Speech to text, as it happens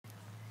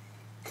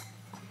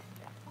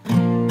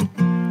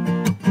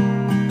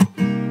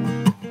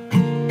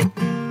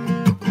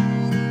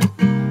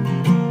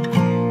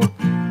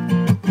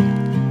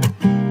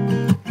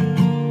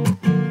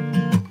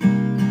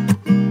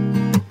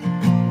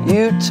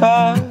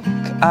talk,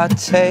 I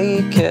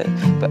take it,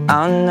 but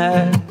I'll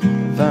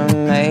never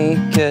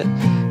make it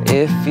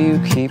if you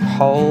keep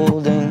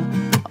holding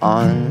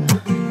on.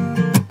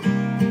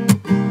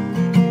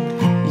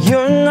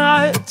 You're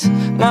not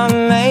my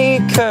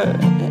maker,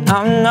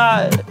 I'm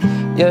not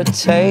your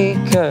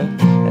taker.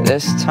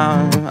 This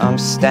time I'm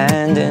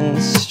standing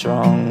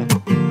strong.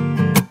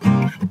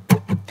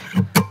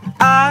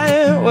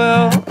 I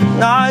will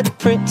not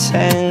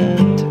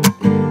pretend.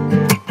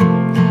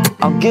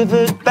 I'll give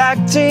it back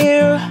to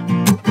you.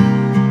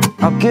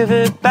 I'll give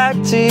it back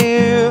to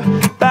you,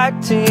 back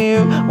to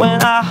you.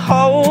 When I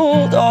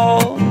hold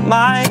all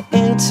my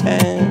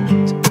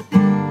intent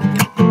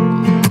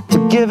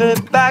to give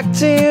it back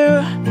to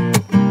you,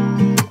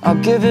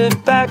 I'll give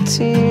it back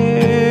to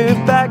you,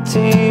 back to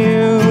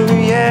you,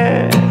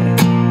 yeah.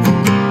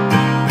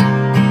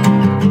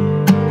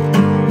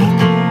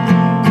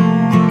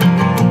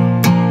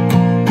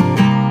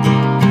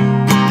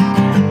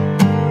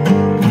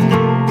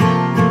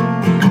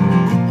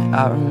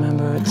 I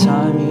remember a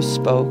time you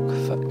spoke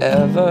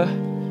forever.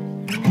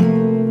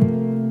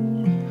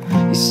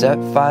 You set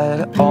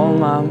fire to all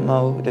my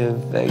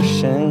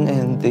motivation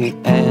in the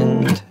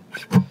end.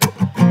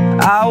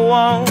 I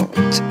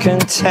won't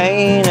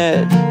contain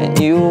it, and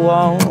you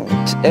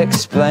won't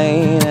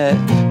explain it.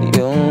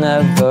 You'll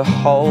never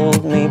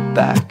hold me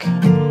back.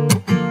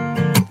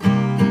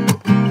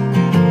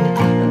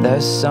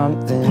 There's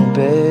something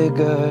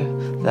bigger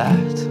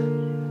that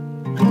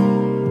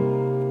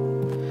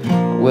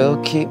will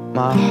keep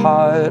my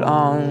heart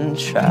on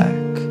track.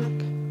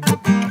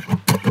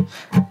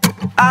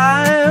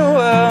 I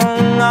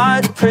will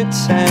not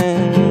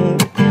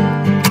pretend.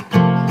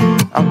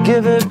 I'll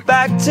give it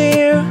back to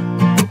you.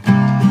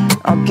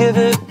 I'll give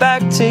it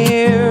back to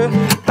you,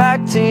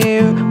 back to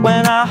you.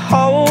 When I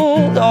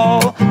hold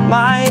all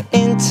my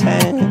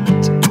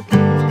intent,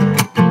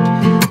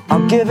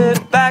 I'll give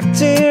it back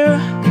to you.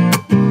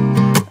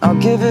 I'll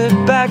give it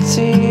back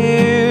to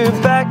you,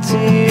 back to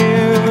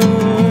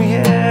you,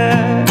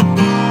 yeah.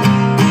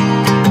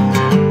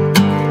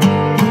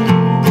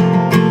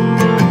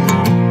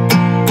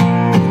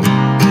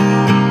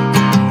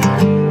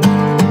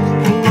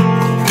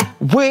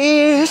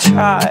 We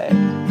try,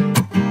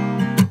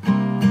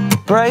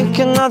 break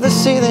another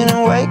ceiling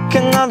and wake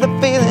another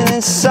feeling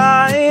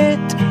inside.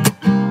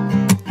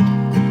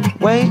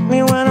 Wake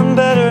me when I'm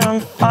better, I'm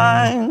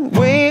fine.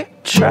 We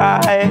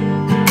try,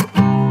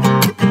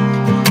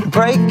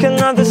 break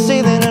another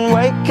ceiling and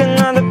wake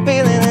another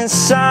feeling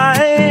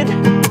inside.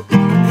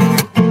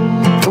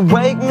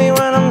 Wake me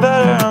when I'm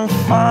better, I'm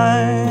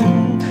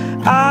fine.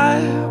 I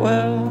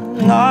will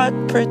not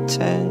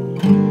pretend.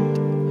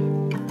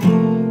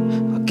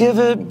 I'll give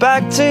it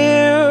back to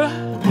you.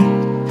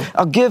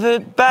 I'll give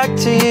it back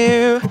to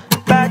you,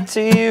 back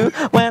to you.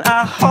 When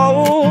I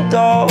hold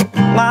all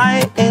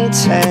my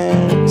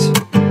intent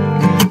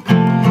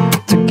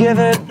to give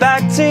it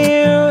back to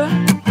you,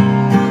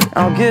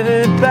 I'll give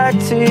it back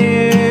to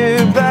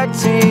you, back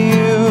to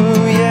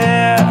you,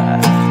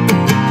 yeah.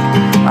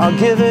 I'll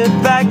give it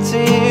back to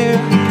you,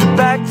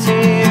 back to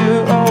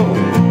you, oh.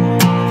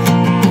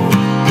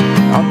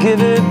 I'll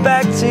give it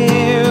back to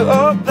you,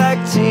 oh, back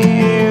to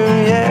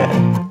you, yeah.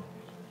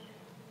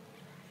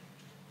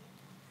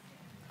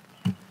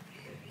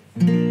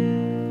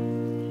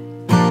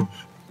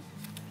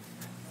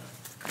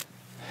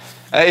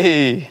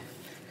 Hey,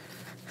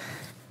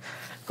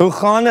 hoe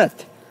gaan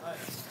het?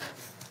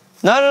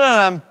 No,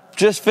 I'm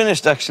just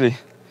finished actually.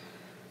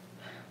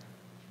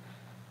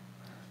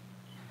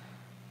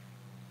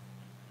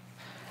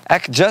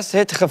 Ek just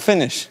hit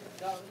gefinish.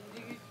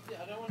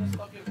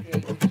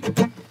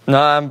 No,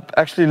 I'm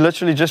actually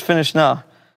literally just finished now.